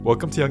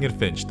Welcome to Young and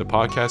Finch, the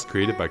podcast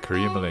created by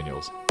Korean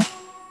millennials.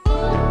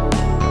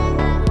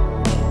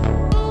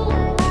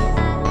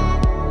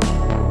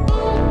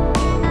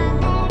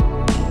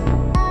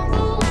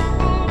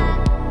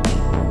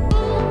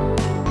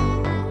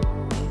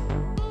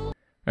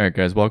 All right,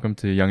 guys, welcome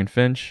to Young and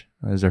Finch.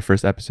 This is our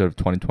first episode of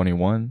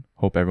 2021.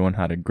 Hope everyone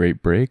had a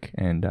great break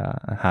and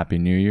a happy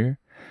new year.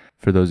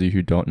 For those of you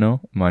who don't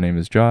know, my name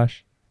is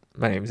Josh.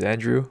 My name is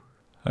Andrew.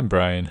 I'm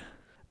Brian.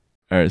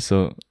 All right,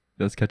 so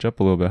let's catch up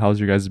a little bit. How was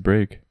your guys'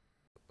 break?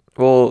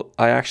 Well,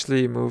 I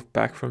actually moved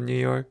back from New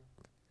York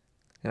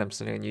and I'm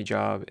starting a new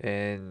job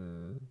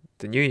in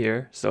the new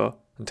year. So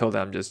until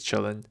then, I'm just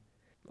chilling.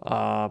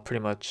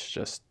 Pretty much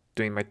just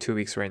doing my 2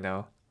 weeks right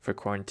now for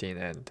quarantine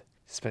and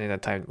spending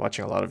that time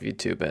watching a lot of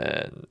YouTube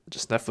and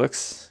just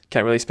Netflix.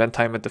 Can't really spend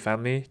time with the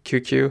family.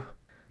 QQ.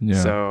 Yeah.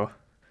 So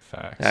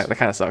Facts. yeah, that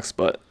kind of sucks,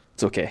 but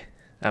it's okay.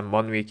 I'm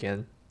 1 week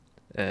in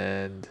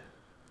and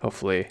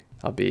hopefully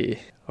I'll be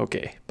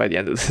okay by the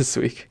end of this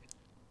week.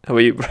 How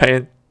about you,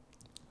 Brian?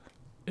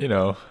 You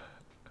know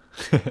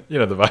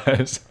the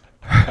vibes.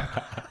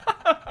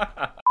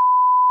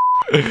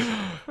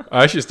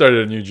 I actually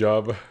started a new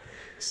job,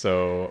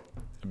 so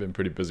I've been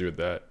pretty busy with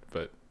that.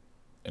 But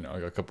I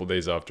got a couple of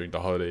days off during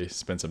the holidays,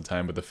 spent some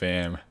time with the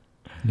fam.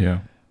 Yeah.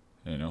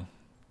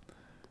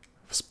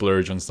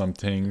 Splurge on some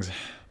things.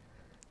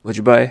 What'd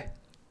you buy?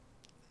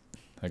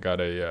 I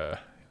got a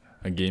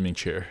gaming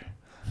chair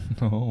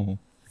Oh.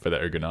 for the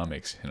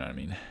ergonomics. You know what I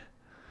mean?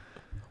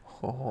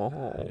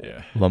 Oh.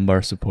 Yeah,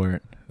 Lumbar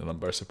support. the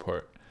lumbar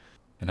support.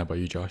 And how about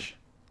you, Josh?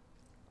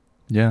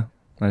 Yeah,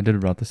 I did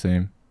about the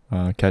same.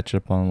 Catch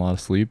up on a lot of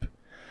sleep.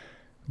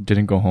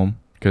 Didn't go home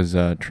because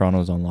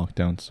Toronto's on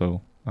lockdown,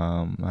 so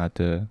I had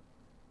to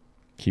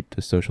keep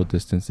the social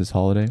distance this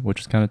holiday, which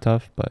is kind of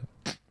tough, but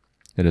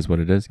it is what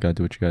it is. Gotta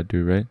do what you gotta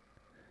do, right?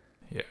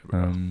 Yeah,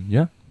 bro.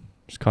 Yeah,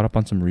 just caught up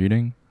on some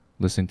reading,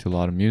 listening to a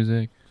lot of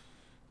music,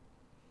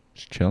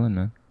 just chilling,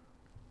 man.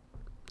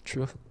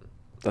 True.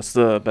 That's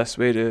the best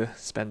way to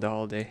spend the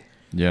holiday.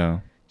 Yeah.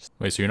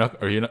 Wait, so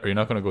are you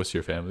not gonna go see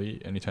your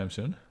family anytime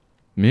soon?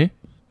 Me?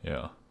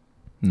 Yeah.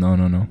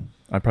 No.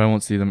 I probably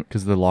won't see them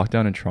because the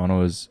lockdown in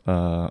Toronto is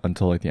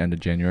until like the end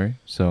of January.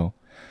 So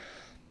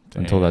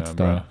until that's Damn,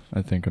 done, bro.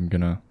 I think I'm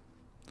gonna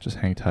just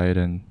hang tight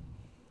and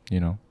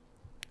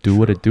do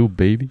what it do,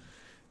 baby.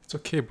 It's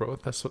okay, bro.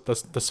 That's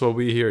what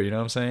we hear. You know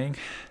what I'm saying?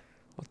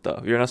 What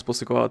the? You're not supposed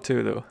to go out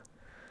too, though.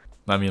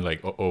 I mean,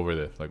 like over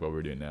like what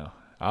we're doing now.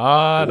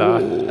 Nah.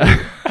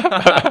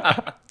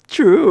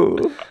 True.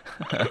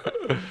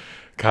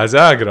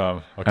 가자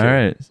그럼. Okay. All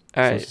right. So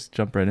Alright. let's just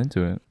jump right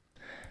into it.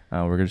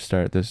 We're gonna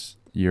start this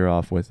year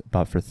off with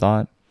Pop for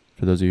Thought.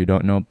 For those of you who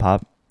don't know,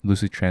 Pop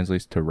loosely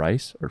translates to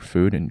rice or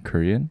food in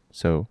Korean.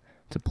 So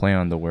to play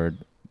on the word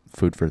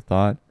food for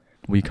thought,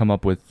 we come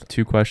up with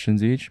 2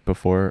 questions each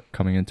before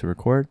coming in to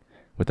record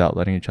without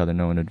letting each other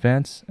know in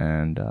advance,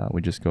 and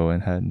we just go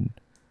ahead and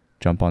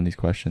jump on these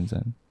questions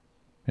and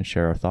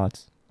share our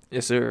thoughts.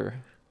 Yes, sir.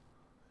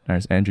 All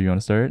right, so Andrew, you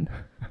want to start?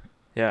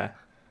 Yeah.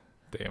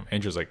 Damn,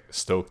 Andrew's like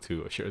stoked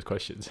to share his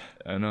questions.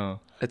 I know.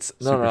 It's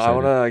Super no. I excited.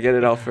 wanna get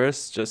it out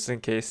first, just in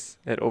case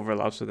it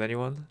overlaps with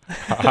anyone.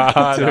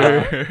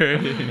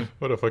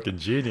 What a fucking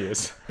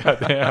genius.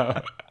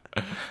 Goddamn.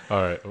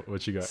 All right,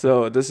 what you got?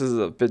 So this is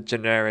a bit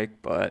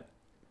generic, but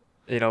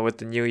with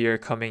the new year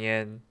coming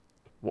in,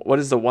 what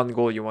is the one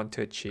goal you want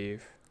to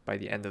achieve by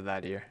the end of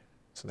that year?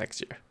 So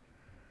next year.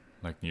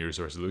 Like New Year's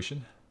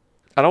resolution?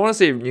 I don't want to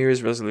say New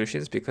Year's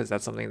resolutions because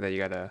that's something that you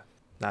gotta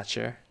not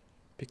share,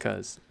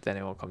 because then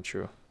it won't come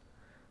true.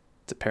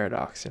 It's a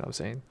paradox, you know what I'm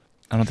saying?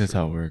 I don't think that's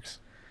how it works,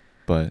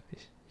 but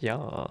Yeah.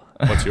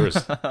 What's yours?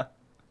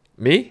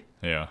 Me?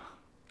 Yeah.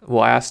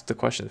 Well, I asked the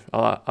question.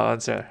 I'll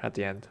answer at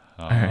the end.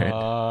 right.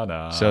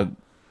 Nah. so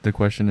the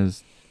question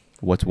is,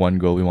 what's one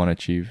goal we want to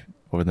achieve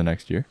over the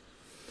next year?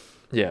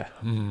 Yeah.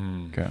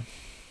 Okay.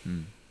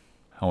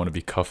 I want to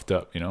be cuffed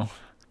up,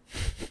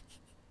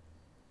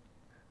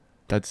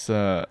 That's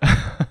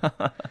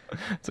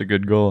it's a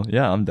good goal.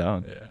 Yeah, I'm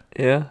down. Yeah.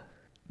 Yeah.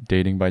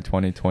 Dating by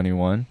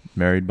 2021,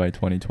 married by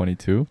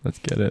 2022. Let's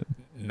get it.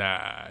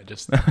 Nah,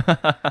 just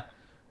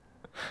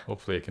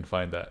hopefully I can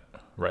find that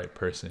right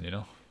person,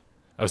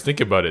 I was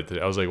thinking about it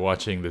today. I was like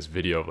watching this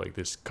video of like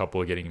this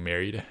couple getting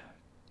married,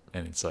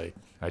 and it's like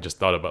I just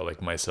thought about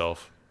like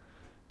myself,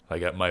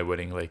 like at my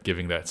wedding, like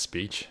giving that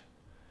speech,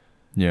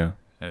 Yeah.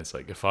 and it's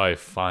like if I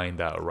find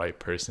that right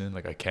person,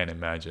 like I can't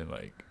imagine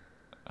like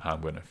how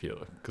I'm gonna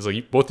feel, because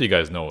like both of you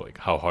guys know like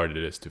how hard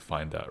it is to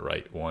find that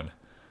right one,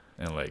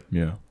 and like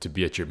Yeah. to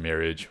be at your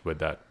marriage with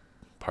that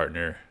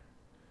partner.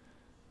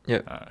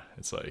 Yeah.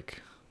 It's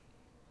like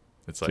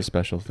It's a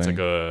special it's thing. like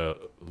a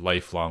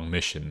lifelong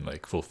mission,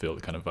 like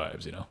fulfilled kind of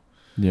vibes, Yeah.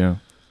 Yeah.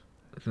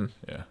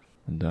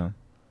 I'm down.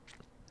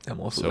 I'm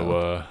also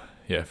So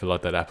yeah, fill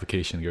out that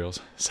application,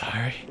 girls.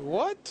 Sorry.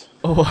 What?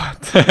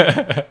 What?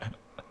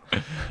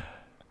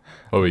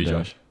 What were you, Yeah.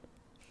 Josh?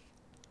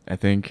 I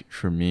think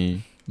for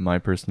me, my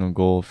personal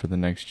goal for the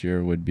next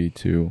year would be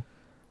to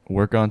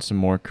work on some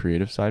more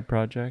creative side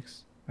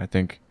projects. I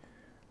think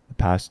the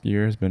past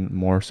year has been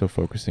more so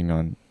focusing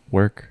on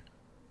work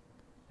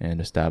and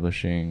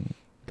establishing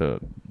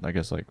I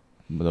guess like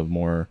the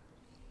more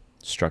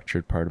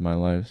structured part of my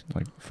life,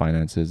 like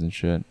finances and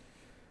shit.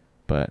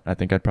 But I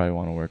think I'd probably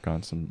want to work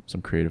on some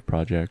creative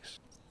projects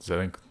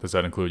Does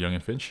that include Young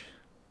and Finch?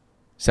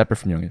 separate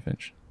from Young and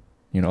Finch.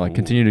 You know, like Ooh.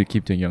 continue to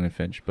keep doing Young and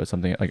Finch, but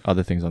something like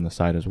other things on the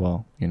side as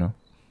well. You know.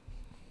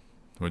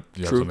 Do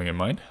you have True. something in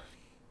mind?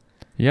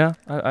 Yeah,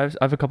 I've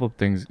a couple of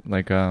things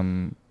like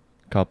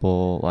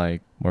couple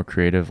like more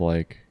creative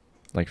like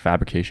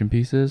fabrication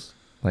pieces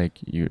like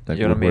You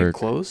wanna make woodwork.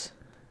 clothes?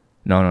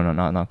 No,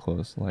 not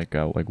clothes. Like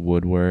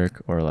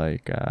woodwork or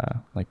like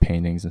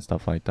paintings and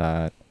stuff like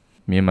that.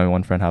 Me and my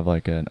one friend have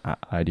like an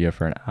idea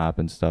for an app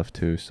and stuff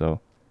too. So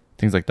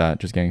things like that.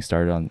 Just getting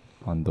started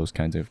on those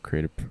kinds of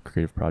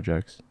creative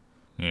projects.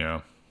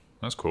 Yeah,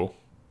 that's cool.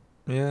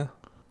 Yeah.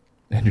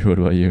 Andrew, what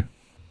about you?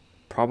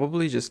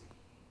 Probably just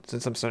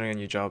since I'm starting a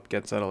new job,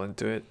 get settled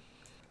into it.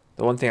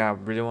 The one thing I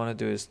really want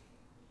to do is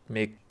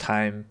make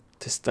time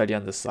to study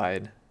on the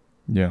side,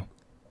 Yeah.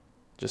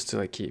 just to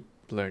like keep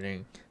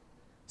learning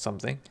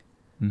something.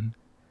 Mm-hmm.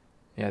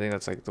 Yeah, I think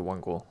that's like the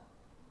one goal.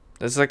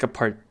 That's like a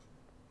part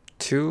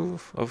 2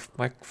 of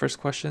my first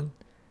question.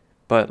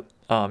 But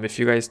if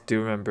you guys do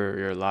remember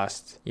your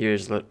last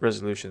year's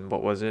resolution,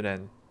 what was it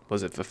and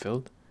was it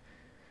fulfilled?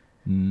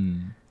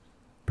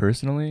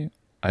 Personally,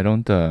 I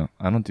don't do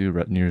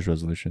New Year's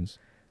resolutions.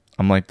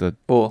 I'm like the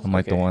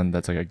Okay. one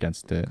that's like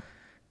against it.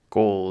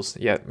 Goals.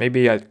 Yeah,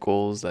 maybe you had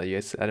goals that you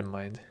guys had in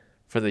mind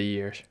for the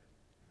year.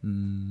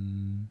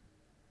 Mm.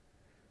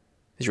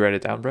 Did you write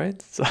it down, Brian?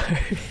 Sorry.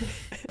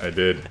 I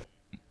did.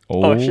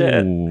 Oh,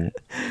 shit.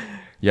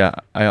 Yeah,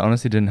 I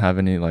honestly didn't have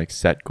any like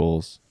set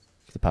goals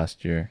for the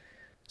past year.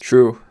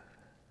 True.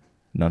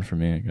 None for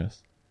me, I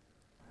guess.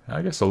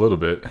 I guess a little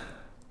bit.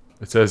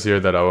 It says here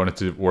that I wanted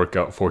to work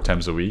out 4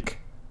 times a week.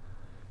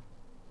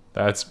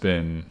 That's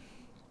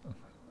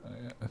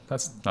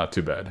not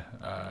too bad.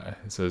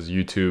 It says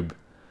YouTube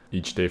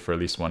each day for at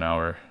least 1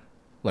 hour.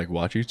 Like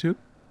watch YouTube?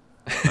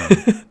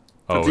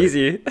 That's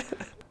easy.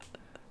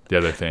 The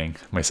other thing,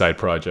 my side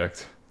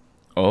project.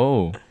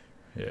 Oh,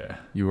 Yeah.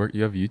 you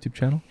have a YouTube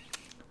channel?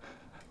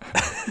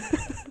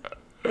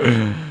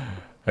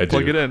 I do.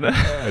 Plug it in.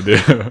 I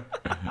do.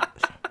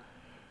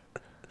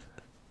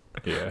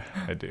 Yeah,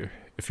 I do.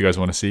 If you guys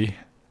want to see,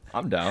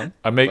 I'm down.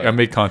 I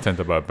make content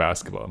about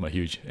basketball. I'm a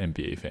huge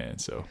NBA fan,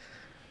 so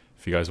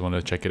if you guys want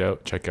to check it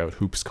out, check out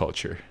Hoops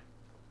Culture.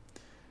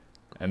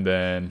 And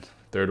then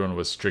third one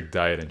was strict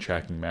diet and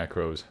tracking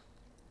macros.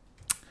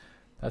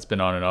 That's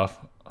been on and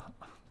off.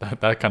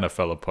 That kind of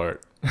fell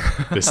apart.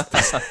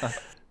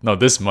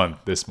 This month.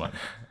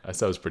 I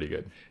thought it was pretty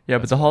good. Yeah,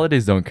 but the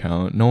holidays don't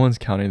count. No one's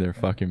counting their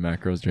fucking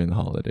macros during the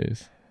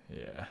holidays.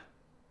 Yeah.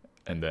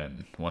 And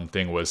then one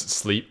thing was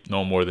sleep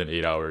no more than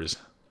 8 hours.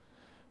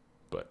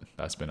 But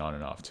that's been on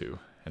and off too.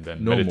 And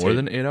then No more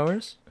than 8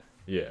 hours?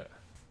 Yeah.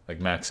 Like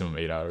maximum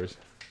 8 hours.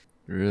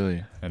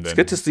 Really? And It's then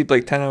good to sleep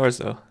like 10 hours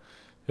though.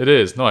 It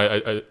is. No, I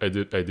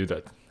do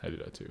that. I do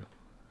that too.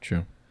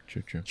 True.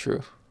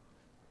 True.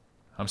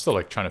 I'm still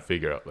like trying to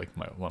figure out like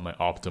what my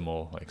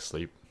optimal like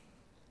sleep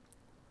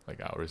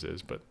like hours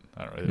is, but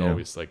I don't know. It Yeah.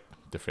 always like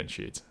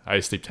differentiates. I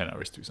sleep 10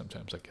 hours too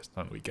sometimes, I guess,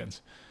 on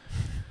weekends.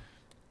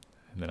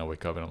 And then I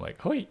wake up and I'm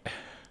like, wait.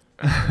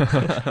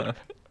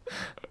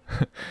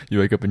 You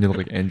wake up and you look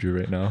like Andrew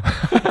right now.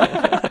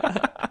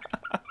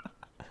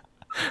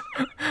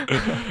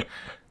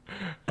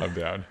 I'm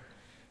down.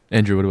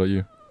 Andrew, what about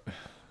you?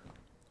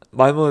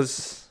 Mine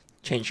was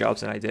change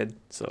jobs and I did,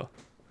 so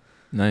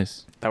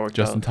Nice. that worked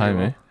Just out in time,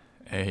 pretty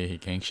eh? Hey,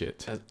 gang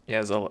shit. well. Yeah,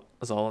 it's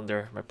all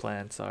under my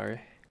plan.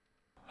 Sorry.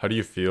 How do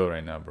you feel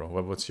right now, bro?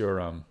 What's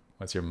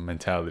your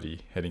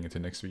mentality heading into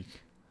next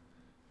week?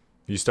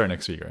 You start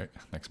next week, right?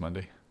 Next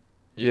Monday.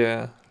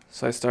 Yeah.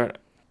 So I start.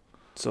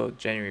 So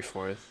January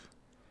 4th.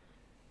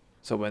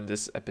 So when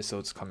this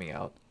episode's coming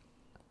out,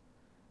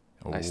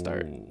 I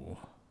start. Ooh.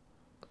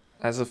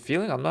 As a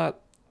feeling, I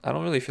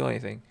don't really feel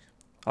anything.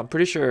 I'm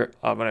pretty sure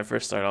when I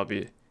first start, I'll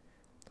be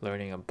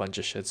learning a bunch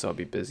of shit, so I'll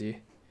be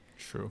busy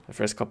True. the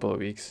first couple of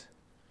weeks.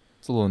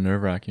 It's a little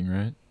nerve-wracking,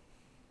 right?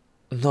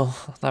 No,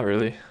 not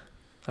really.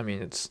 I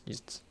mean, it's you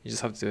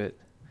just have to do it.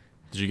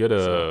 Did you get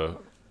a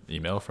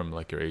email from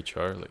like your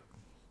HR like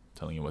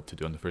telling you what to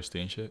do on the first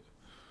day and shit?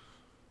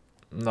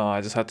 No,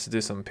 I just had to do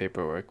some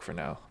paperwork for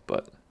now,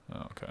 but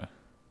Oh, okay.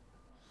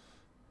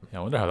 Yeah,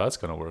 I wonder how that's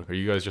gonna work. Are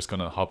you guys just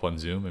gonna hop on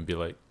Zoom and be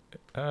like,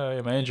 "Hi,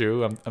 I'm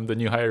Andrew. I'm the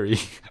new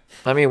hiree."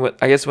 I mean,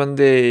 I guess when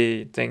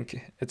they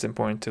think it's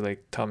important to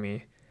like tell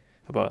me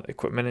about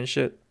equipment and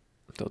shit,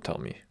 they'll tell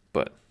me.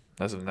 But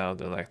as of now,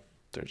 they're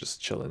just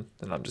chilling,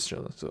 and I'm just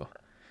chilling. So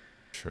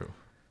True.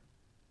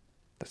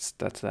 that's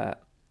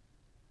that.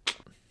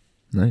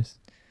 Nice.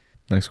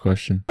 Next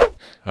question.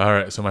 All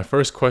right. So my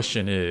first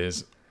question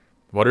is,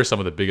 what are some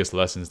of the biggest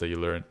lessons that you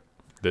learned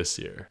this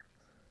year?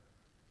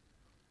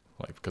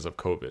 Like because of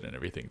COVID and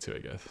everything too, I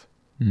guess.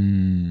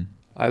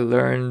 I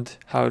learned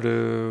how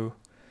to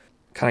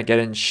kind of get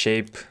in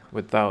shape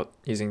without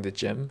using the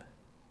gym.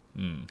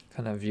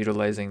 Kind of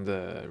utilizing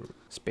the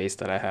space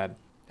that I had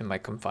in my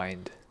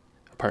confined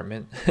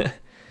apartment.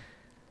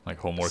 Like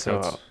home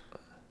workouts. So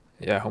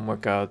yeah, home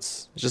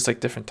workouts. Just like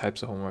different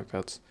types of home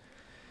workouts.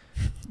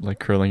 Like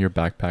curling your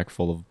backpack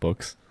full of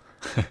books.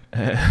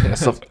 Yeah,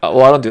 so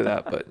well, I don't do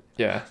that, but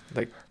yeah,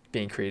 like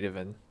being creative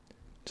and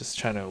just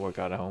trying to work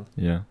out at home.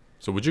 Yeah.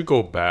 So would you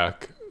go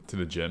back to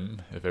the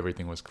gym if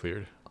everything was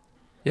cleared?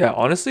 Yeah,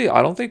 honestly,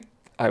 I don't think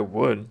I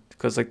would,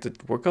 because like the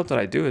workout that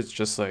I do is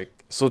just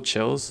like so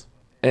chills,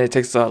 and it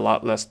takes a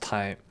lot less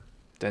time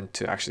than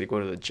to actually go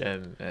to the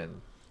gym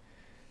and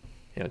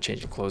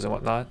changing clothes and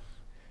whatnot.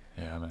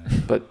 Yeah,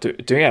 man. But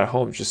doing it at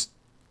home, just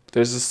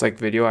there's this like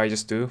video I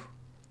just do,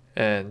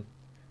 and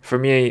for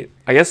me,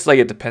 I guess like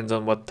it depends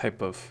on what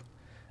type of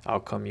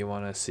outcome you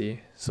want to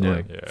see. So Yeah.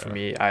 like for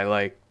me, I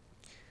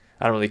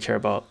don't really care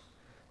about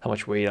how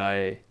much weight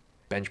I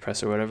bench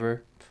press or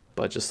whatever,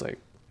 but just like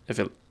if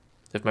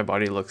my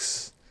body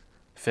looks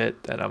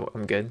fit, then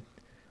I'm good.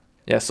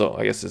 Yeah, so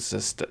I guess it's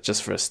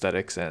just for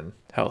aesthetics and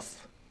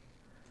health.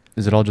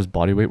 Is it all just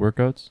body weight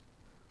workouts?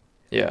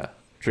 Yeah,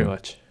 pretty Sure.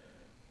 much.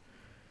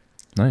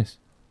 Nice.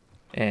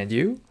 And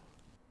you?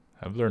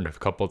 I've learned a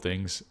couple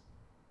things.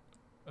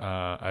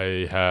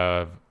 I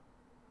have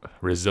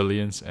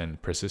resilience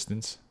and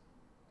persistence.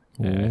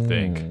 And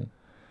Ooh.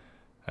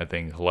 I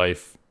think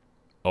life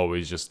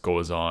always just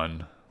goes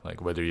on,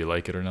 like whether you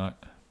like it or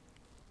not.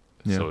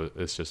 Yeah. So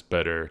it's just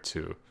better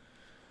to,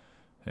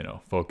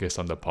 focus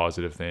on the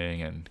positive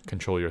thing and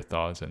control your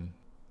thoughts and,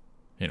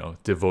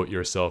 devote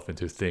yourself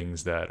into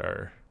things that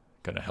are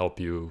going to help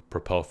you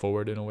propel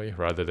forward in a way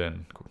rather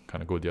than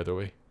kind of go the other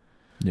way.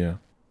 Yeah.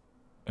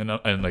 And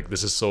like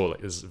this is so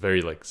like it's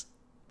very like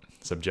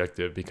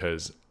subjective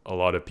because a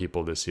lot of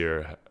people this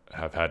year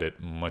have had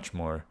it much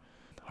more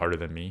harder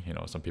than me.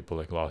 Some people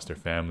like lost their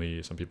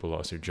family, some people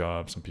lost their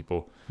jobs, some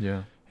people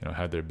Yeah.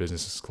 had their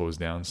businesses closed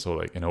down. So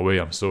like in a way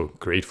I'm so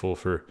grateful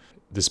for,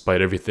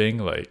 despite everything,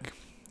 like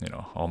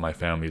all my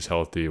family's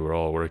healthy, we're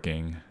all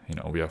working,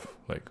 we have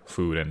like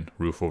food and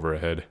roof over our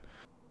head.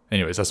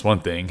 Anyways, that's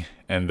one thing.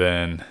 And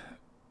then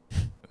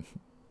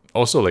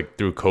also like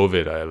through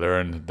COVID I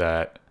learned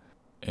that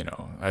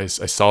I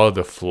saw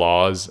the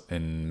flaws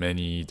in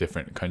many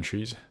different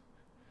countries,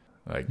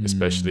 like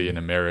especially in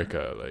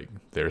America. Like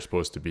they're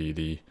supposed to be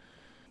the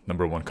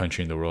number one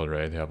country in the world,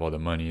 right? They have all the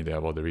money, they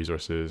have all the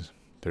resources,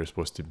 they're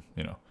supposed to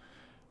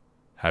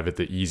have it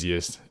the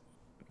easiest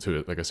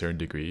to like a certain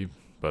degree.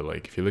 But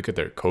like if you look at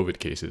their COVID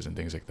cases and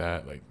things like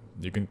that, like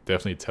you can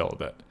definitely tell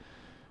that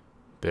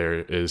there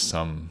is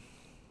some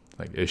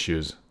like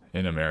issues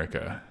in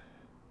America.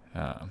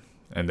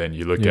 And then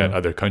you look at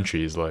other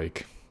countries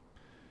like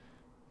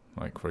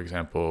for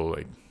example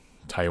like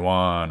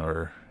Taiwan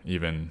or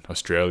even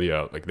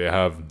Australia, like they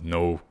have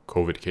no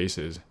COVID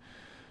cases,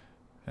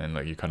 and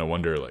like you kind of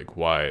wonder like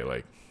why,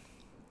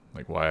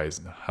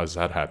 how's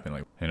that happen,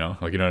 like you know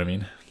what I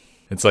mean?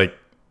 It's like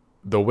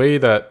the way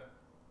that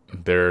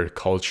their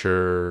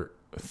culture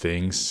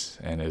thinks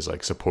and is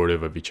like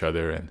supportive of each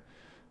other, and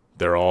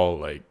they're all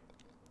like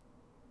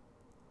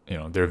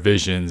their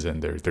visions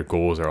and their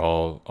goals are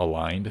all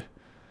aligned,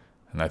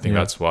 and I think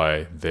that's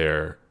why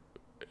they're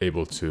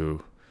able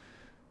to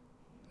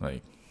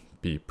like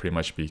be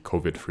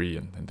COVID free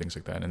and things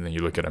like that. And then you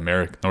look at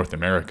North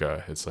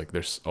America, it's like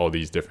there's all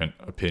these different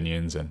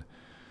opinions and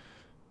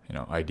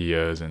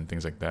ideas and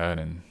things like that,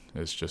 and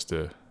it's just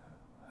a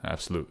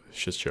absolute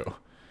shit show.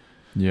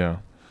 Yeah.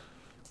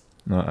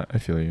 No, I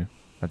feel you.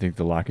 I think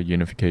the lack of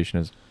unification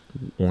is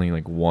only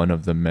like one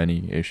of the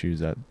many issues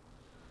that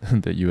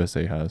that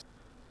USA has.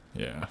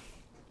 Yeah.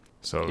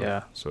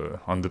 So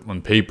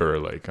on paper,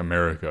 like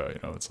America,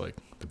 it's like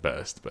the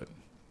best, but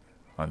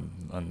on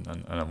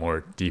a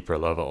more deeper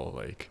level,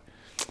 like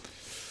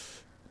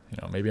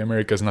maybe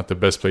America's not the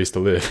best place to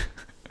live.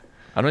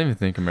 I don't even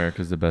think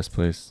America's the best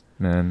place,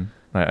 man.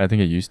 I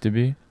think it used to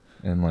be,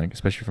 and like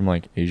especially from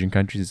like Asian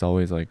countries, it's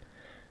always like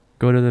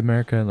go to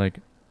America,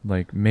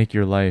 like make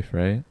your life,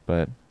 right?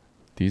 But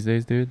these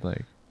days, dude,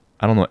 like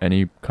I don't know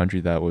any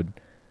country that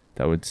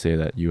would say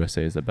that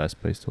USA is the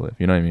best place to live.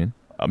 You know what I mean?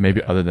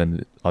 Maybe other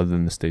than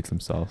the states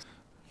themselves.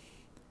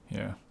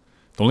 Yeah.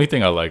 The only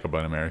thing I like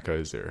about America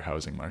is their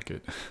housing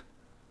market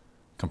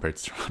compared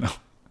to Toronto.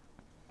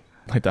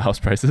 Like the house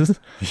prices?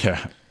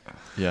 Yeah.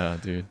 Yeah,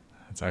 dude.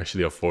 It's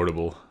actually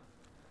affordable.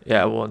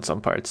 Yeah, well, in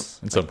some parts.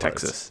 In some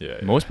Texas.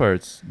 Parts. Yeah. Most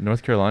parts,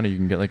 North Carolina, you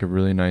can get like a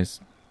really nice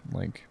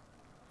like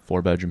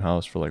 4-bedroom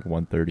house for like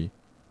 $130.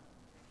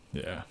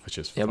 Yeah, which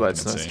is but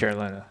it's insane. North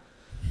Carolina.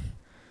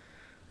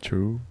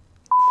 True.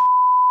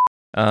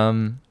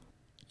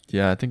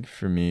 Yeah, I think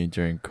for me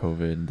during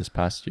COVID this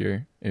past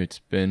year, it's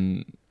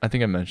been, I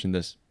think I mentioned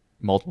this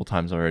multiple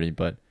times already,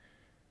 but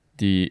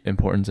the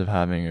importance of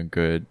having a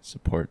good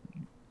support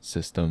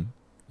system,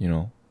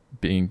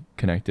 being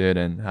connected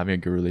and having a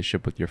good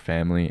relationship with your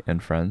family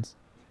and friends,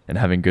 and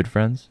having good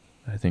friends,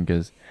 I think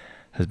has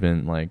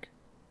been like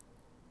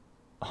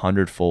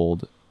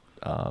 100-fold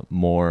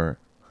more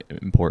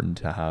important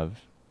to have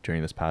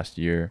during this past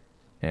year.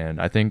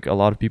 And I think a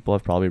lot of people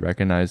have probably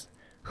recognized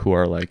who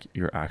are like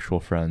your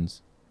actual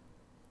friends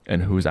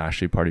and who's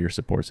actually part of your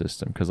support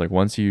system. Because like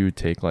once you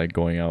take like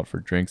going out for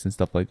drinks and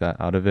stuff like that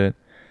out of it,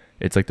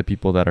 it's like the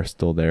people that are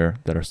still there,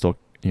 that are still,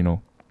 you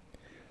know,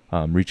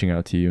 reaching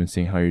out to you and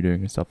seeing how you're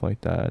doing and stuff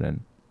like that.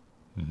 And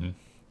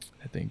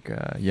I think,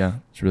 yeah,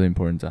 it's really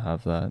important to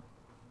have that.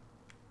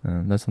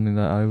 That's something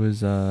that I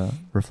was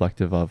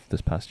reflective of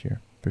this past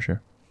year, for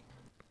sure.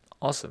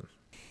 Awesome.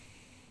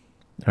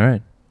 All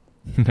right.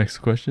 Next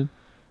question.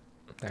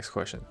 Next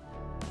question.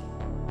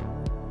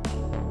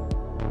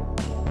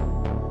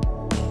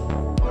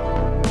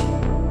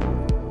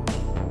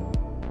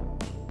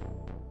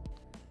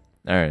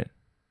 All right.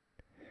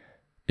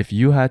 If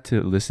you had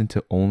to listen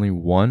to only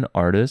one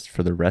artist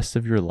for the rest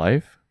of your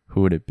life,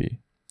 who would it be?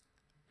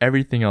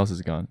 Everything else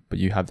is gone, but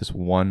you have this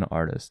one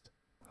artist.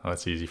 Oh,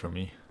 that's easy for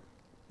me.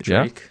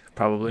 Drake,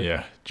 probably.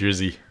 Yeah,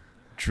 Jersey.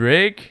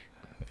 Drake?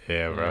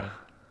 Yeah, bro. Yeah.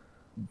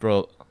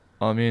 Bro,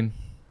 I mean,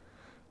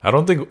 I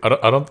don't think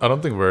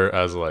we're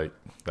as like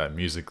that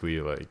musically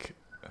like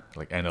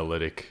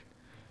analytic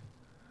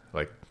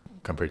like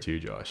compared to you,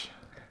 Josh.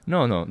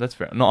 no, that's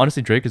fair. No,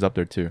 honestly, Drake is up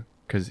there too,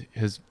 because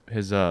his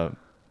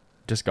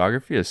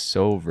discography is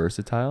so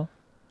versatile.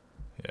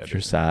 Yeah, If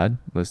you're sad,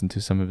 listen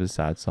to some of his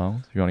sad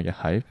songs. If you want to get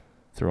hype,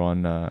 throw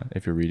on,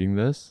 if you're reading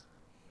this,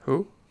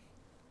 Who?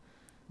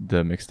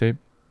 the mixtape,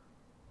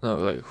 No,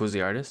 like who's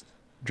the artist?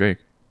 Drake.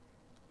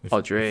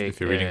 Drake. If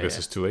you're reading Yeah, this, yeah.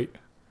 it's too late.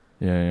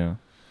 Yeah.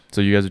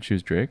 So you guys would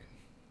choose Drake?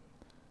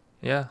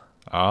 Yeah.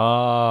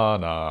 Ah,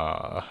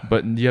 nah.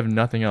 But you have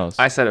nothing else.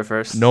 I said it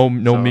first. No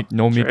so Meek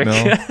Mill. Drake.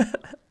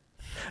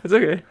 It's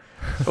okay.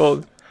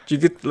 Well, you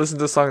could listen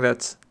to a song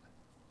that's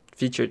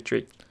featured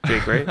Drake,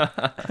 right?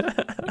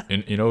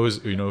 You know who's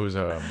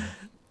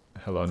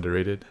hella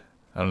underrated?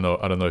 I don't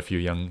know if you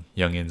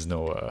youngins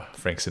know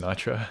Frank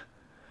Sinatra.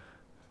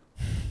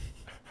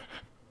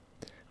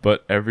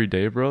 But every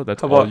day, bro,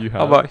 that's How all about you have.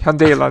 how about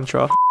Hyundai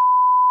Elantra?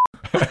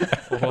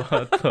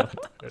 What the?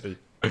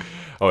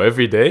 Oh,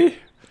 every day?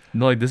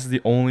 No, like this is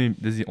the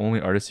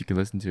only artist you can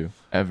listen to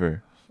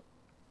ever.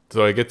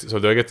 Do I get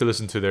to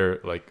listen to their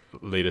like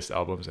latest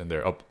albums and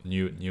their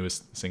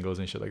newest singles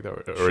and shit like that,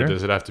 or Sure.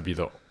 does it have to be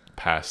the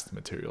past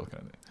material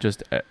kind of?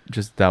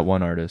 Just that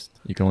one artist.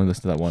 You can only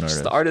listen to that one Just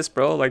artist. the artist,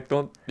 bro. Like,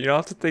 you don't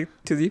have to think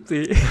too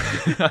deeply.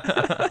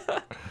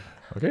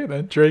 Okay,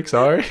 then Drake.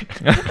 Sorry.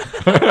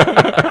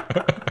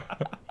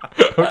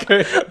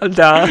 Okay. I'm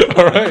down.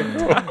 All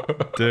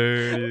right.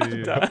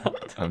 Dirty.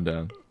 I'm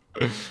down.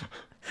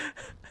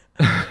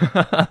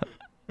 What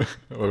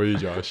about you,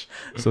 Josh?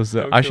 So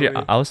Don't actually,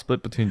 kill me. I'll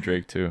split between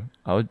Drake too.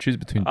 I would choose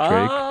between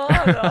Drake. No.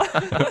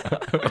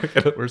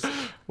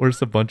 We're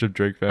just a bunch of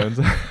Drake fans.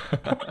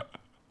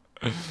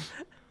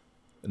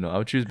 No, I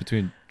would choose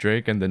between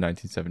Drake and the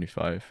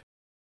 1975.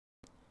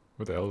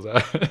 What the hell is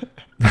that?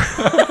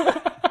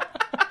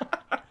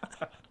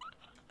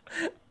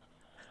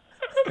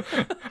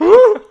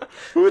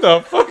 Who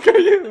the fuck are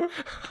you?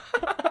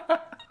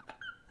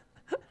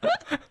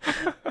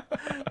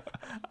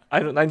 I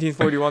know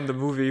 1941 the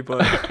movie, but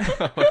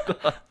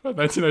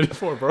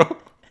 1994, bro.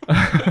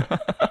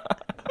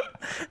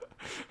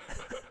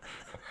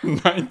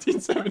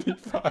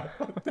 1975.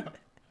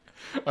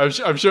 I'm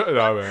sure.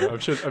 No, man. I'm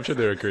sure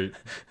they're a great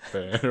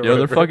band. or Yo, they're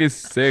whatever. fucking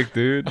sick,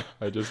 dude.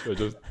 I just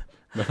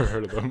never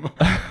heard of them.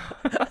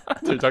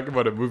 They're talking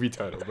about a movie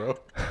title, bro.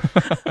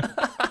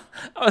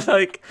 I was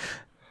like,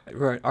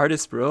 we're an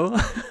artist, bro.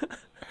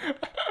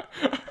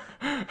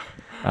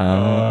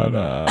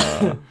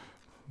 No.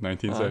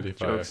 1975.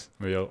 jokes.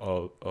 Maybe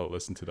I'll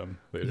listen to them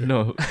later.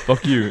 No,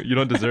 fuck you. You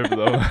don't deserve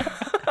them.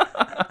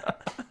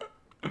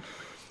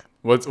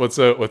 What's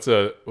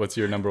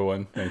your number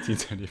one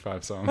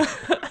 1975 song?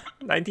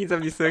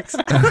 1976.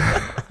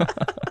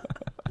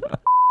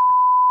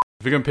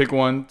 If you can pick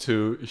one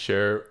to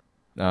share,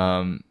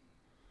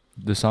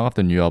 The song off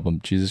the new album,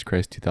 Jesus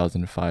Christ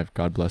 2005,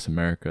 God Bless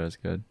America, is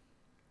good.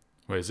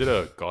 wait, is it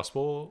a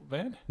gospel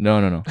band?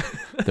 No.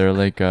 They're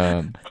like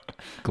glam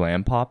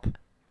pop.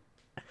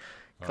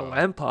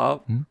 Glam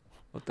pop. Hmm?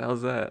 What the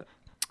hell's that?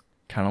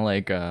 Kind of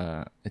like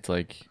it's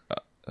like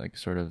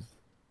sort of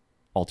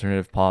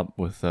alternative pop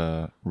with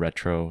a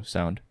retro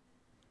sound.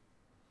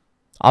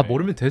 아,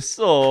 모르면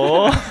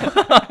됐어.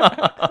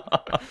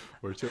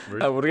 We're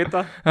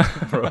모르겠다.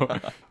 bro,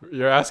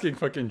 you're asking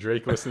fucking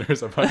Drake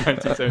listeners about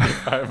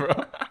 1975,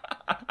 bro.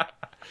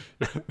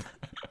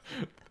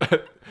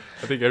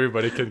 I think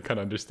everybody can kind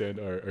of understand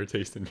our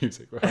taste in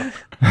music, bro.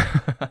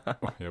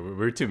 Yeah,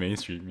 we're too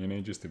mainstream. Me and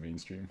Angel's too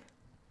mainstream.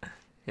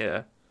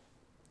 Yeah.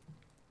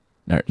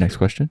 All right, next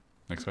question.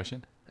 Next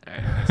question.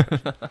 Alright, next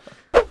question.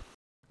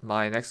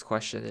 My next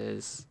question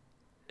is,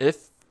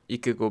 if you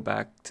could go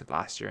back to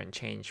last year and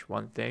change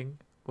one thing,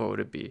 what would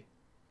it be?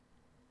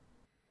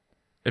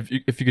 If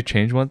you could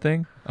change one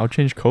thing, I'll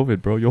change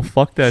COVID, bro. Yo,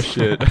 fuck that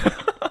shit.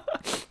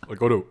 I'll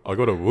go to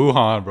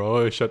Wuhan,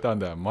 bro. Shut down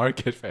that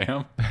market,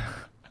 fam.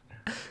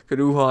 Go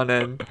to Wuhan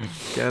and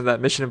get on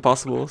that Mission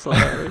Impossible song.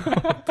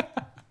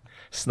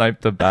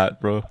 Snipe the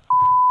bat, bro.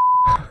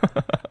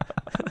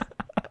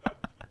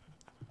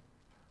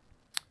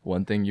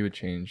 One thing you would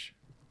change.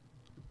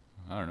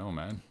 I don't know,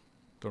 man.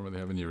 Don't really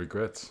have any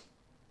regrets.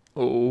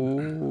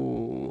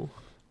 Oh.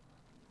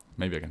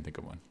 Maybe I can think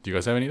of one. Do you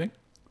guys have anything?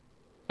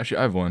 Actually,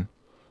 I have one.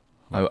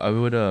 I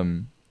would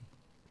because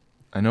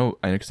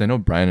I know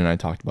Brian and I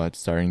talked about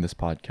starting this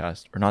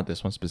podcast, or not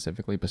this one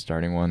specifically, but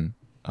starting one,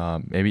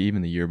 maybe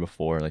even the year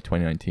before, like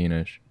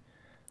 2019ish.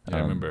 Yeah, I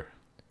remember.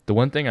 The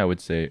one thing I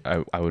would say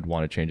I would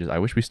want to change is I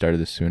wish we started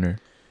this sooner.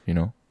 You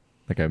know,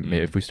 like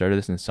if we started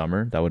this in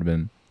summer, that would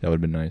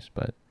have been nice.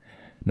 But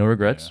no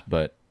regrets. Yeah.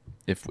 But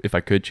if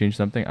I could change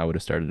something, I would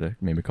have started it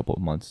maybe a couple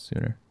of months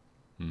sooner.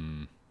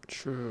 Hmm.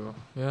 True.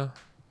 Yeah.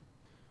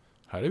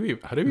 How did we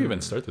even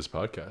start this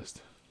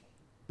podcast?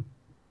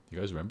 You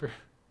guys remember?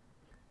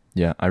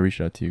 Yeah, I reached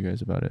out to you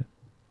guys about it.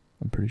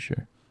 I'm pretty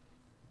sure.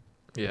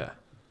 Yeah.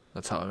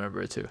 That's how I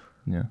remember it too.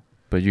 Yeah,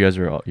 but you guys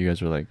were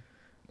like,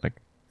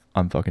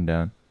 I'm fucking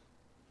down.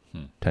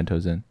 10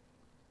 toes in. You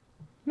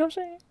know what I'm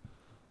saying?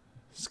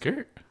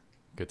 Skirt.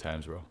 Good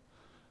times, bro.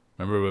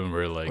 Remember when we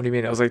were like... What do you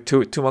mean? It was like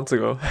two months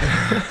ago.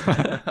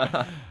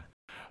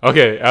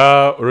 Okay,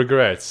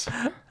 regrets.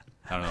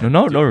 I don't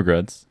know. No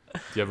regrets. Do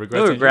you have regrets?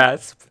 No Andrew?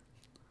 regrets.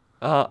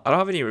 I don't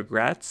have any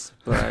regrets,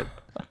 but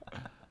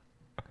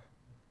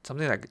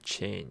something that could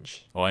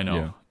change. Oh, I know.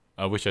 Yeah.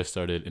 I wish I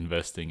started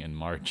investing in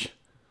March.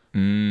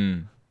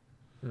 Big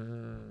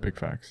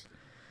facts.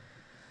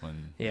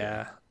 When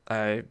I've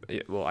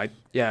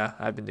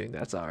been doing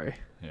that. Sorry.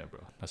 Yeah, bro.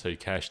 That's how you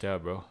cashed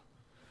out, bro.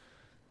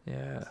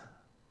 Yeah.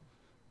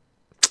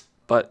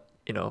 But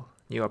new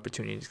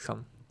opportunities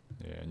come.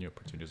 Yeah, new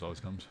opportunities always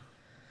comes.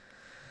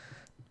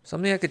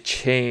 Something I could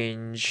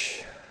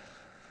change.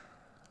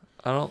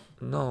 I don't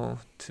know,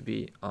 to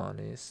be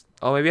honest.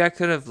 Oh, maybe I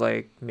could have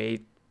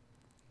made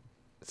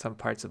some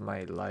parts of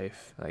my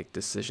life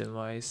decision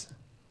wise.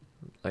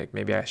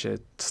 Maybe I should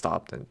have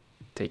stopped and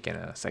taken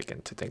a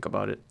second to think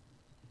about it.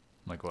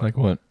 Like what? Like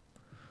what?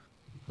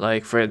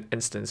 For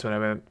instance, when I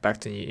went back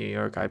to New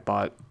York, I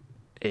bought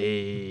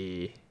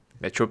a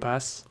Metro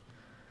Pass.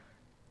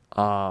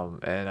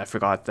 And I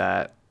forgot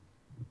that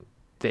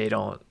they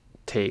don't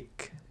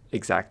take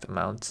exact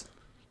amounts.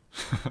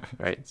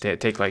 Right? They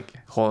take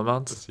whole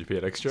amounts. So you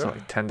paid extra? So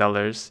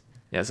 $10.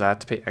 Yeah, so I had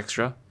to pay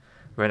extra.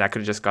 When I could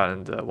have just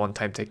gotten the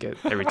one-time ticket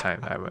every time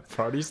I went.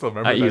 How do you still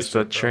remember I that used the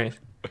shit, bro? train.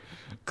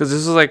 Because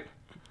this was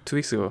 2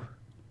 weeks ago.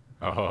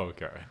 Oh,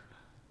 okay.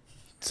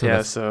 So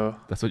yeah, so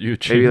that's what you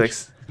achieved. maybe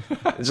it's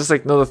just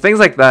no, the things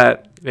like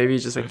that. Maybe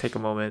just take a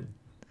moment.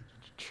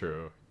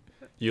 True.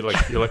 You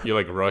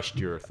rushed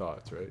your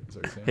thoughts, right? Is that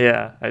what you're saying?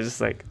 Yeah, I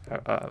just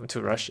I'm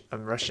too rush.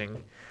 I'm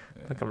rushing.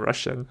 Yeah. I'm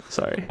Russian.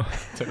 Sorry.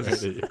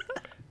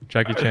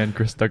 Jackie Chan,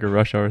 Chris Tucker,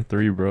 Rush Hour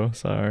 3, bro.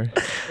 Sorry.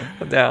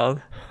 I'm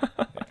down.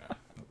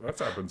 That's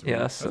happened to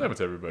Yeah, me. so- That's happened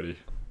to everybody.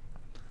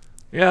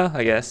 Yeah,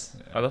 I guess.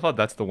 I thought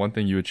that's the one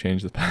thing you would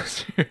change the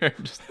past year.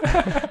 Just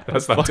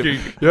That's not too,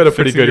 fucking you had a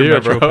pretty fixing good your year,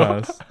 Metro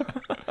bro. Pass.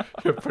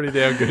 You had a pretty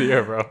damn good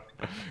year, bro.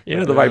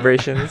 The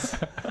vibrations.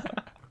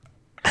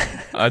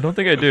 I don't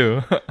think I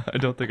do. I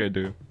don't think I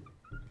do.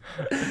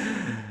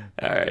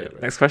 All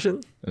right. Next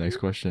question. The next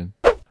question.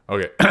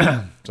 Okay, so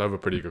I have a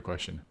pretty good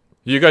question.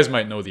 You guys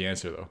might know the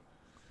answer though.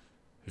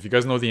 If you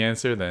guys know the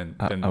answer, then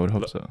I would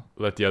hope so.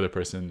 let the other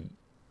person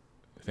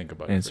think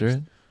about Answer it.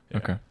 it? Yeah.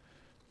 Okay.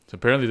 So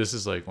apparently this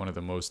is one of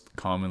the most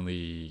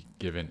commonly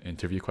given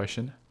interview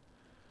question.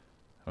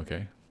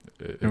 Okay.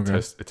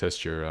 It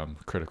tests your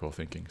critical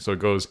thinking. So it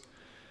goes,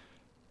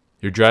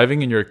 you're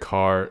driving in your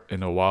car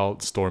in a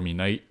wild stormy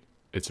night.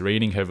 It's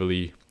raining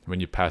heavily when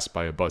you pass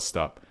by a bus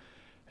stop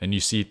and you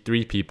see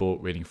 3 people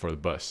waiting for the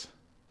bus.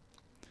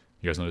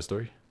 You guys know the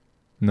story?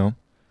 No.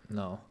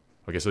 No.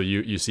 Okay, so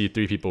you see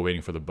 3 people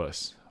waiting for the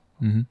bus.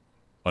 Mm-hmm.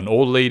 An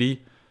old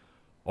lady,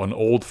 an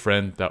old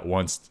friend that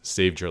once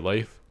saved your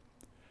life,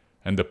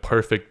 and the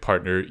perfect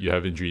partner you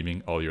have been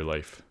dreaming all your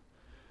life.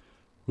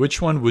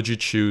 Which one would you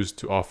choose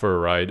to offer a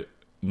ride,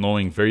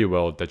 knowing very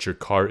well that your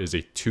car is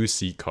a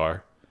 2-seat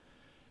car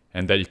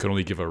and that you can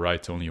only give a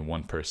ride to only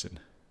one person?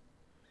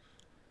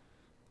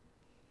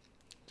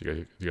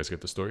 Do you guys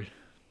get the story?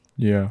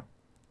 Yeah.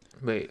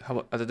 Wait, how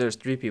about? I thought there's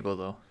 3 people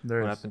though.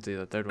 There's- What happened to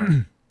the third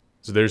one?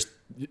 So there's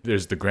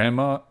the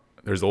grandma,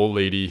 there's the old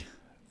lady,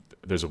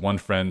 there's one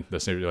friend that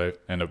saved your life,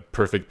 and a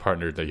perfect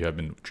partner that you have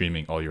been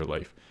dreaming all your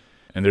life.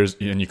 And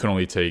you can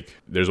only take,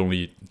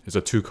 it's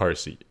a 2-car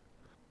seat.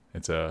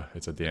 It's a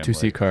damn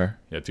 2-seat car.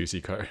 Yeah,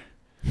 2-seat car.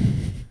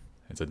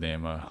 It's a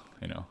damn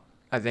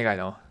I think I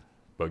know.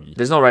 buggy.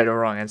 There's no right or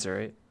wrong answer,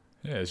 right?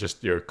 Yeah, it's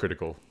just your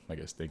critical, I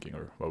guess, thinking,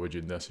 or what would you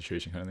do in that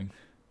situation kind of thing.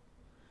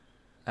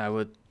 I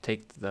would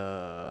take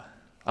I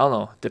don't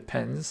know.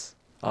 Depends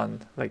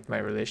on my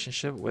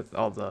relationship with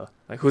all the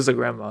who's the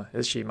grandma?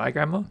 Is she my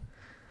grandma?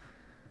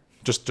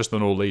 Just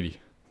an old lady.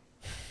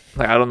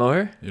 I don't know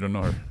her. You don't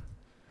know her.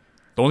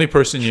 The only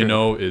person you Sure.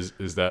 know is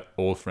that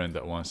old friend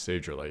that once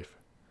saved your life.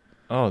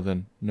 Oh,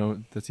 then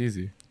no, that's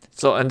easy.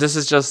 So and this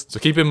is just So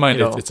keep in mind,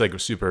 You know. it's a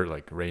super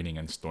raining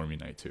and stormy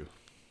night too.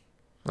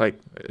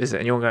 is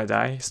anyone gonna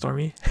die?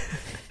 Stormy?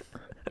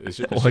 It's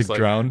just,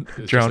 Drown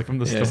from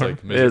the it's storm.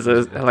 Is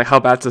it how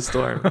bad's the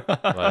storm?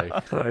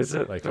 like Is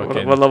it? Like what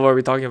fucking- level are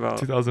we talking about?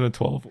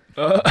 2012.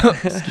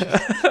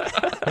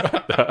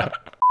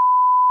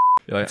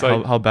 It's how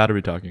like- bad are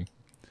we talking?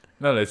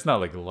 No, it's not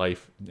like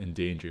life in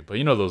danger, but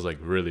you know those like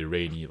really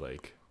rainy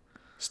like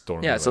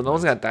stormy. Yeah, so like, no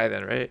one's nights. gonna die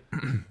then, right?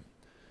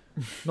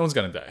 No one's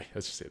gonna die.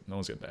 Let's just say it. No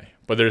one's gonna die.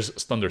 But there's No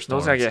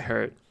thunderstorms. one's gonna get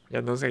hurt. Yeah,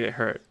 no one's gonna get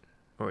hurt.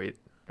 Wait,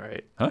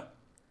 right? Huh?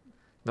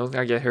 No one's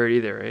gonna get hurt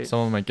either, right?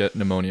 Someone might get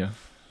pneumonia.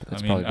 I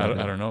That's mean, probably about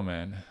I it. don't know,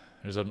 man.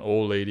 There's an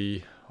old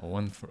lady,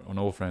 an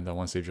old friend that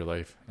once saved your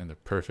life, and the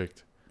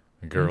perfect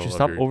girl just of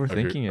stop your,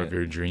 overthinking of it.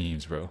 your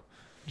dreams, bro.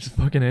 Just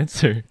fucking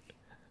answer.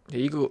 Yeah,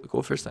 you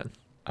go first then.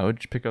 I would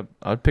pick up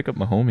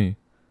my homie.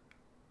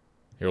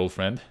 Your old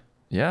friend.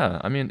 Yeah,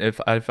 I mean, if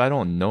I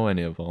don't know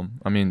any of them,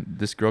 I mean,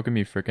 this girl can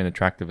be freaking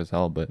attractive as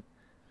hell, but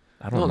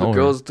I don't No, know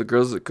her. the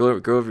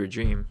girl of your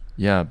dream.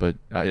 Yeah, but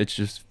it's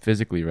just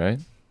physically, right?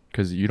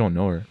 Because you don't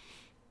know her.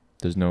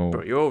 There's no.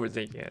 Bro, you're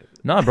overthinking it.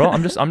 Nah, bro.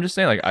 I'm just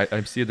saying. Like,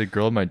 I see the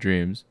girl of my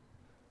dreams.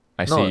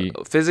 I No, see.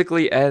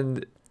 physically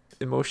and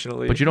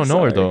emotionally. But you don't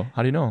know her Sorry. though.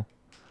 How do you know?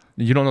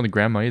 You don't know the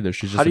grandma either.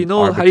 She's just. How do you an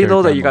know? How do you know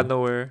arbitrary that you got grandma.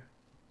 nowhere?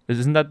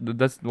 Isn't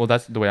that's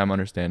the way I'm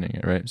understanding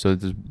it, right? So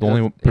the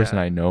only person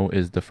yeah. I know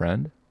is the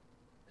friend.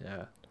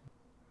 Yeah.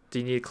 Do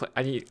you need?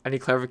 I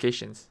need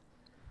clarifications.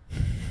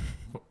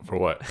 For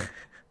what?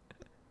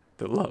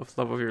 The love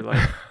of your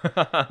life.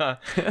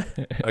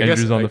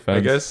 Andrew's on the fence. I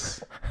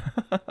guess.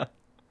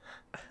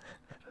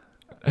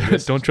 I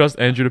guess Don't trust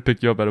Andrew to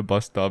pick you up at a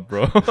bus stop,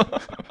 bro.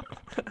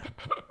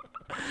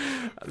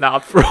 Nah,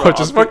 bro, bro,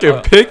 just I'll pick fucking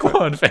up. pick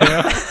one,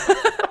 fam.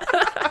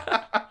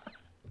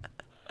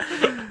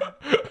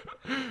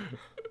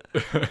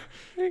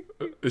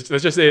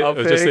 Let's just say I'll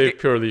pick-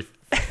 purely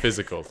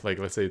physical. Like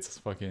let's say it's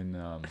fucking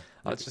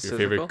it's just your physical?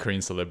 favorite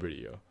Korean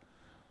celebrity, yo.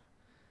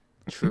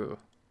 True.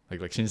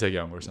 Like Shin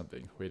Se-kyung or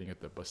something, waiting at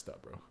the bus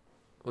stop, bro.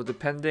 Well,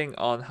 depending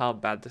on how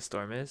bad the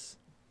storm is,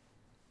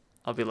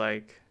 I'll be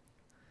like,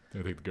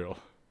 Don't take the girl.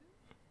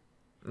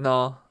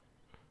 no,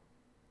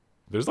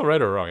 There's no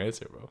right or wrong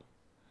answer, bro.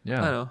 I Yeah.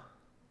 don't know.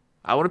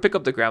 I want to pick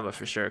up the grandma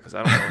for sure because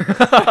I don't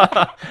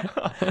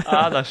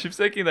know. 나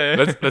십세기네.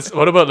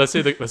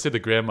 Let's say the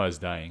grandma is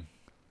dying.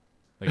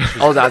 Like she's-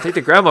 Oh, I'll take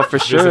the grandma for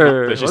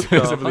sure. Does she What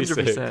the visibly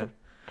say it?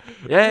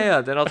 100%.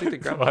 Yeah. Then I'll take the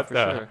grandma What for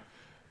the- sure.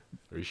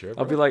 Are you sure?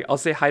 I'll be bro? like, I'll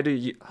say hi to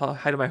you,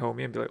 hi to my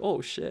homie, and be like, oh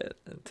shit,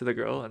 to the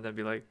girl, and then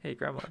be like, hey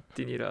grandma,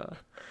 do you need a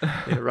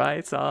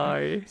ride?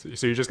 Sorry.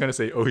 So you're just gonna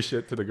say oh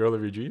shit to the girl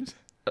of your dreams?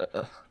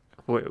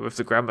 Wait, if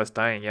the grandma's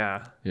dying,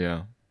 yeah.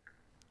 Yeah.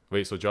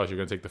 Wait, so Josh, you're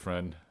gonna take the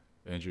friend.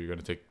 Andrew, you're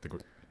gonna take the. You're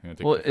gonna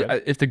take Well, the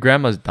friend? if the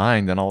grandma's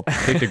dying, then I'll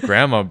take the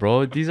grandma,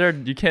 bro.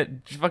 You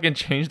can't fucking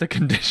change the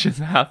conditions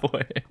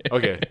halfway.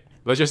 Okay,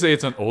 let's just say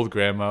it's an old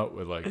grandma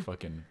with like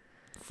fucking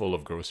full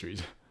of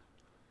groceries.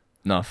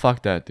 No,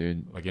 fuck that,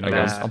 dude. Like you Nah.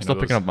 know, those, I'm you still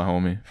know picking those- up my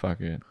homie.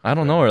 Fuck it. I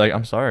don't know her. Like,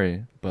 I'm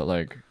sorry, but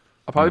like,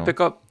 I'll probably No. pick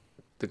up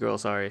the girl.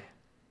 Sorry.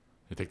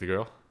 You take the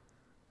girl.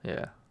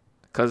 Yeah.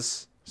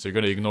 Cause So you're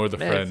gonna ignore the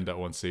Man, friend that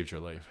once saved your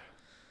life.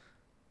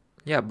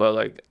 yeah, but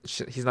like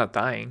he's not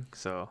dying,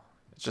 so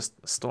it's just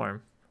a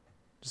storm.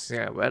 Just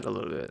get wet a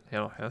little bit.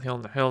 He'll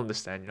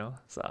understand.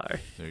 Sorry.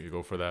 So you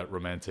go for that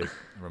romantic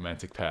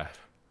path.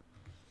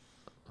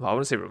 Well, I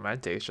wouldn't say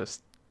romantic. It's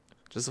just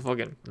a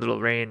fucking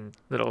little rain,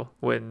 little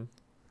wind.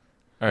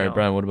 all right, No.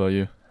 Brian. What about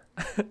you?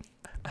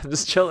 I'm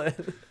just chilling.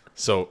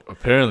 So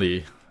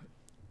apparently,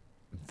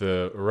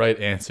 the right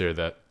answer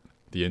that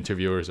the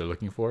interviewers are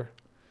looking for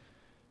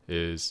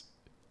is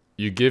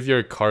you give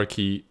your car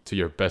key to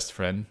your best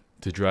friend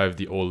to drive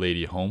the old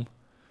lady home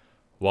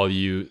while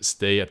you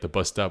stay at the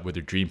bus stop with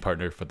your dream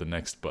partner for the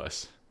next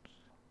bus.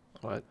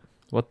 What?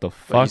 What the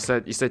But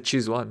fuck? you said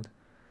choose one.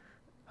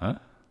 Huh?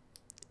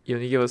 You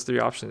only give us 3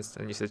 options,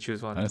 and you said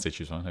choose I one. didn't say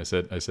choose one. I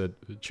said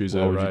choose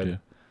What a would you ride. do?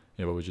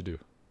 Yeah, what would you do?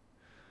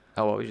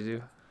 Oh, what would you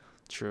do?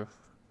 True.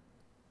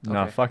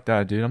 Nah, Okay. fuck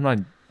that, dude.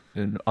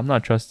 I'm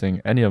not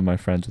trusting any of my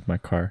friends with my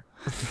car.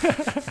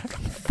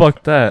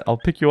 Fuck that. I'll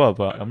pick you up,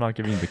 but I'm not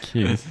giving you the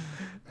keys.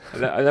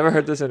 I never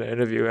heard this in an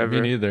interview ever.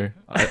 Me neither.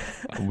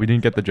 We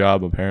didn't get the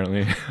job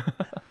apparently.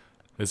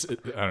 I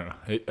don't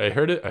know. I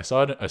heard it. I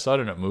saw it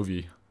in a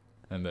movie,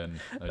 and then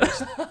I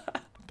just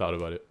thought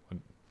about it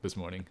this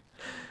morning.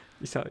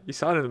 You saw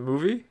it in the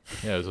movie?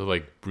 Yeah, it was with,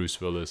 like Bruce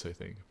Willis, I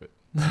think. But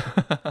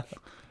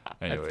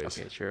anyways,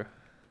 Okay, true.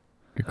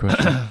 Good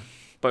question.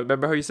 But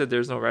remember how you said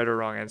there's no right or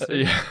wrong answer?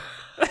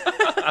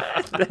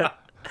 Yeah.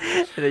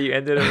 And then you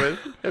ended it with,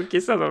 okay,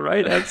 so the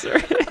right answer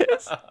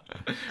is.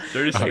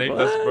 Dirty snake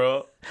us,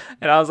 bro.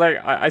 And I was like,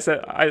 I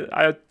said,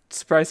 I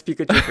surprised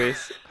Pikachu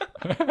face.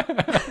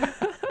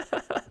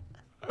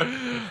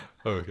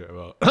 okay.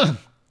 Well,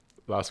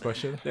 last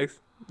question. Next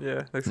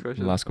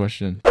question. Last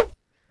question.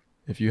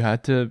 If you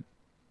had to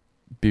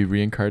be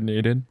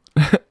reincarnated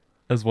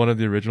as one of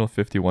the original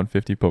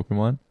 5150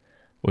 Pokemon,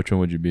 which one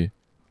would you be?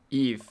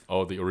 Eve.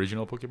 Oh, the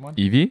original Pokemon.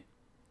 Eevee?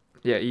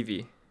 Yeah,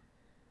 Eevee.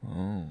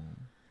 Oh.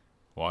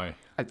 Why?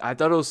 I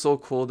thought it was so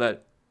cool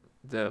that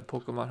the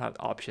Pokemon had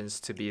options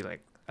to be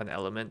like an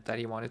element that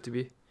he wanted to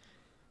be,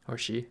 or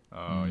she.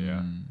 Oh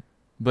yeah.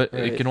 But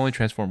Right. it can only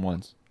transform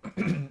once.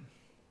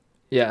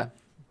 Yeah,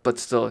 but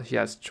still, he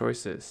has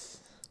choices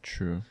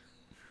True.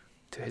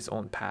 to his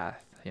own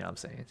path. You know what I'm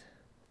saying?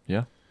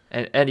 Yeah.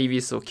 And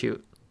Eevee's so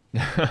cute.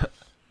 A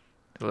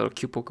little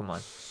cute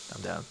Pokemon.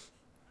 I'm down.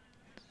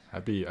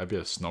 I'd be a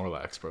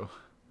Snorlax, bro.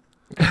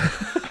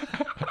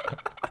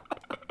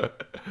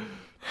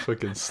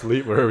 Fucking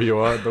sleep wherever you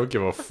want. Don't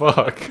give a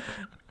fuck.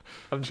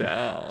 I'm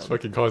down. Just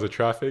fucking cause the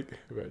traffic.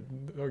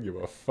 But don't give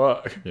a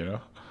fuck, you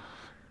know?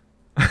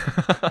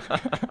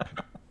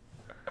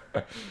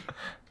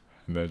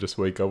 And then just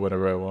wake up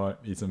whenever I want,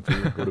 eat some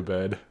food, go to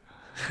bed.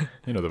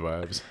 You know the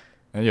vibes.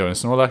 And and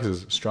Snorlax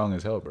is strong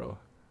as hell, bro.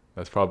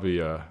 That's probably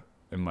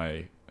in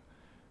my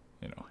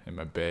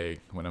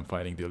bag when I'm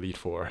fighting the Elite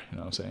Four, you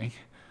know what I'm saying?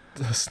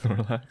 The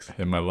Snorlax.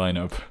 In my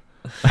lineup.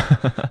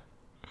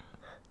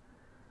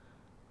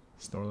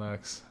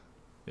 Snorlax.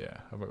 Yeah,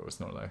 I'll go with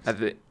Snorlax.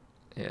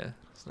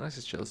 Snorlax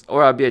is chills.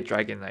 Or I'll be a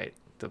Dragonite,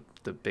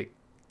 the big,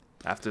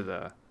 after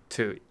the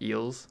 2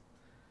 eels.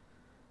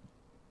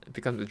 It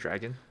becomes a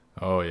dragon.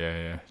 Oh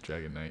yeah,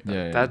 Dragon Knight.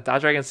 Yeah. That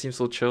dragon seems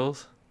so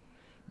chills.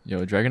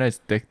 Yo, Dragonite's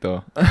thick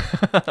though.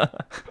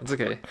 It's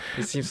okay.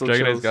 He seems so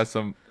Dragonite's chills. got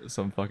some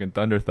fucking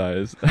thunder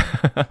thighs.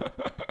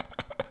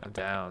 I'm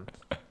down.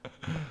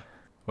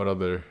 What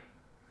other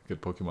good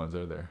Pokemons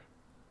are there?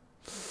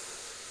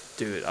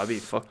 Dude, I'll be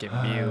fucking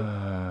Mew.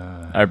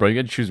 Alright, bro, you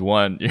gotta choose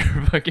one. You're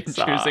fucking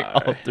choosing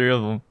all Sorry. 3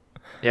 of them.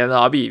 Yeah, no,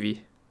 I'll be Eevee.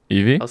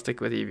 Eevee? I'll stick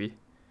with Eevee.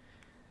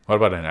 What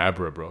about an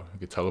Abra, bro? You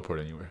could teleport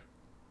anywhere.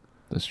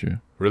 That's true.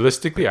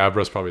 Realistically,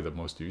 Abra's probably the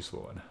most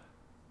useful one.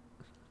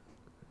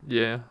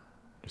 Yeah,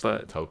 Just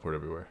but teleport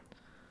everywhere.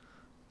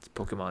 it's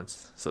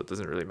Pokemons, so it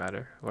doesn't really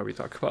matter what we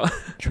talk about.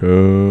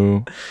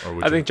 True. Or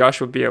would I you? think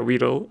Josh would be a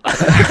Weedle.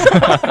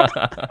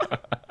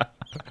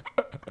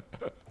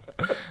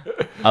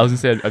 I was gonna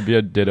say I'd be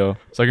a Ditto,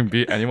 so I can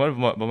beat anyone,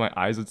 but my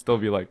eyes would still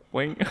be like,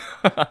 wing.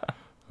 That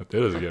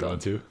is a good one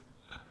too.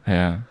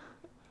 Yeah.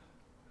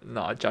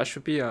 No, Josh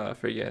would be a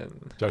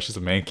friggin' Josh is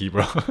a Mankey,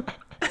 bro.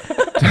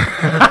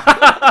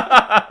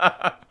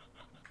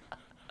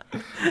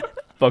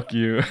 Fuck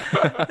you.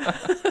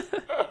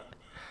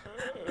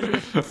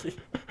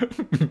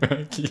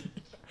 Mankey.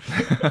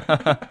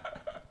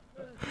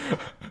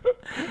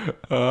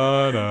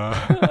 Oh no.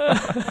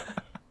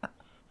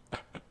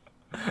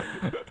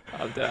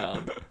 I'm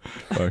down.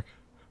 Fuck.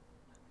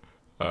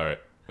 All right.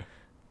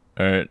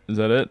 Alright, is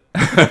that it?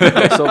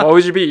 So what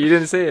would you be? You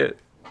didn't say it.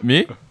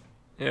 Me?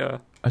 Yeah.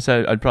 I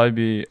said I'd probably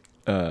be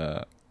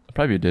a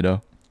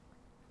Ditto.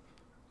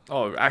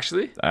 Oh,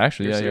 actually?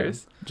 Actually, You're yeah,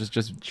 serious? yeah.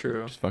 Just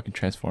True. fucking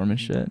transform and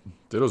shit.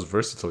 Ditto's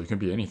versatile. You can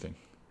be anything.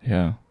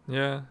 Yeah.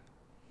 Yeah.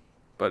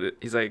 But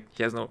he's like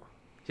he has no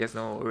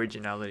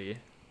originality.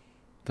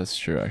 That's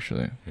true,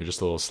 actually. You're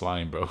just a little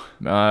slime, bro.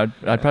 I'd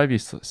probably be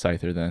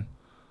Scyther then.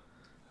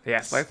 Yeah,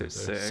 Scyther's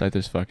sick.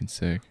 Scyther's fucking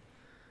sick.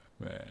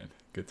 Man,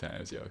 good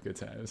times, yo. Good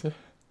times.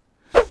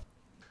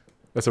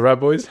 That's a wrap,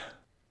 boys.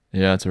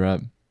 Yeah, it's a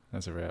wrap.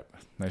 That's a wrap.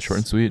 Nice. Short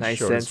and sweet. Nice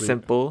Short and and sweet.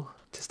 simple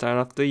to start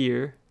off the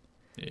year.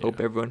 Yeah. Hope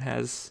everyone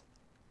has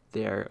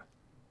their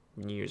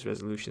New Year's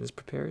resolutions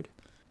prepared.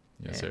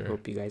 Yes, and sir.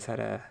 hope you guys had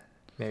a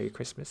Merry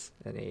Christmas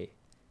and a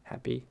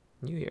Happy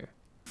New Year.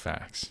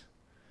 Facts.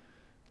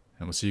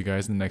 And we'll see you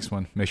guys in the next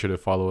one. Make sure to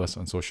follow us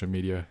on social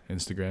media,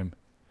 Instagram,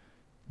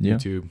 Yeah.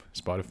 YouTube,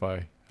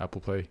 Spotify,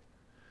 Apple Play,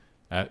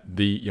 at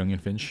The Young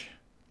and Finch.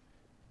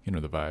 You know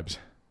the vibes.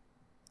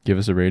 Give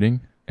us a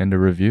rating and a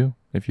review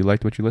if you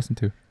liked what you listened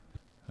to.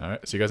 All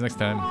right. See you guys next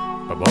time.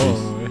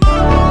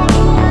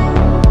 Bye-bye.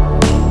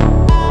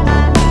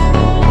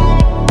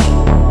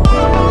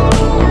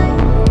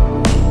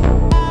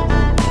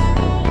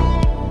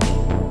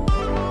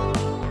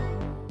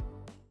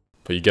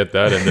 But you get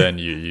that, and then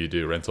you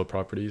do rental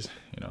properties,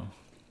 you know.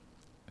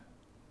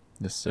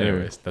 Yes, sir.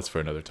 Anyways, that's for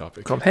another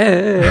topic. Come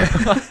here.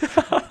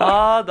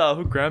 Da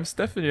who Graham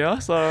Stefan, yeah,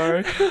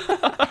 sorry.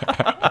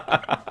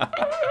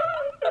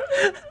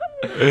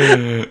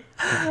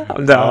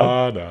 I'm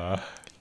down. Nah.